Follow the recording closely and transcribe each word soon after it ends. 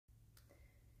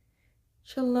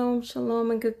Shalom, shalom,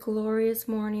 and good glorious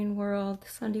morning, world.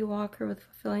 Sunday Walker with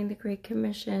Fulfilling the Great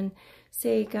Commission.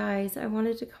 Say, guys, I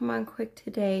wanted to come on quick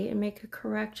today and make a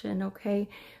correction, okay?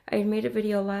 I had made a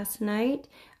video last night,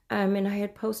 and I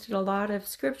had posted a lot of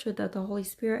scripture that the Holy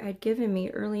Spirit had given me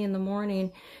early in the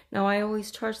morning. Now, I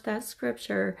always trust that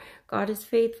scripture. God is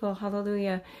faithful,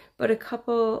 hallelujah. But a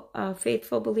couple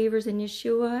faithful believers in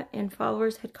Yahshua and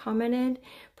followers had commented,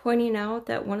 pointing out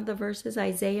that one of the verses,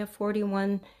 Isaiah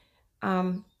 41,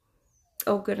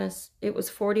 oh goodness, it was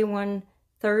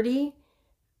 41:30,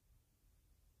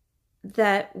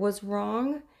 that was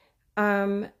wrong,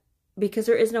 because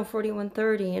there is no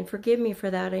 41:30, and forgive me for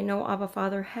that. I know Abba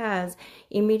Father has.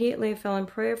 Immediately I fell in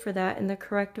prayer for that, and the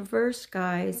correct verse,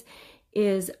 guys,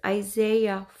 is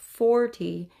Isaiah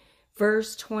 40,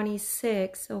 verse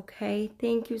 26, okay?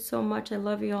 Thank you so much. I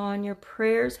love you all, and your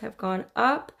prayers have gone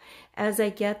up as I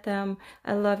get them.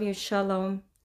 I love you. Shalom.